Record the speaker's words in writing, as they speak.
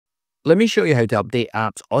Let me show you how to update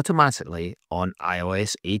apps automatically on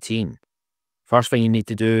iOS 18. First thing you need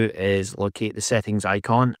to do is locate the settings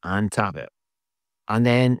icon and tap it. And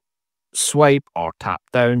then swipe or tap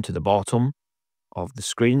down to the bottom of the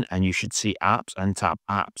screen and you should see apps and tap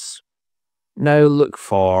apps. Now look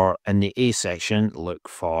for, in the A section, look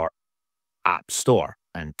for App Store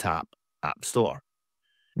and tap App Store.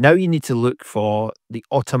 Now you need to look for the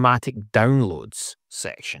automatic downloads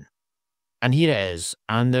section. And here it is,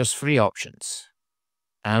 and there's 3 options.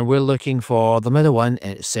 And we're looking for the middle one,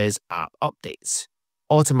 and it says App Updates.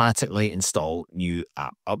 Automatically install new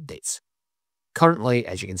app updates. Currently,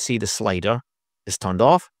 as you can see, the slider is turned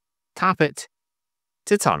off. Tap it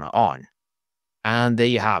to turn it on. And there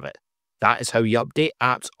you have it. That is how you update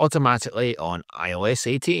apps automatically on iOS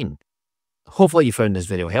 18. Hopefully you found this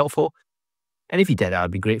video helpful. And if you did,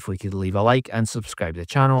 I'd be grateful if you could leave a like and subscribe to the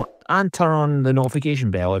channel and turn on the notification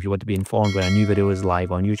bell if you want to be informed when a new video is live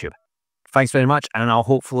on YouTube. Thanks very much, and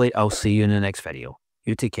I'll see you in the next video.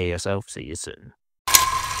 You take care of yourself. See you soon.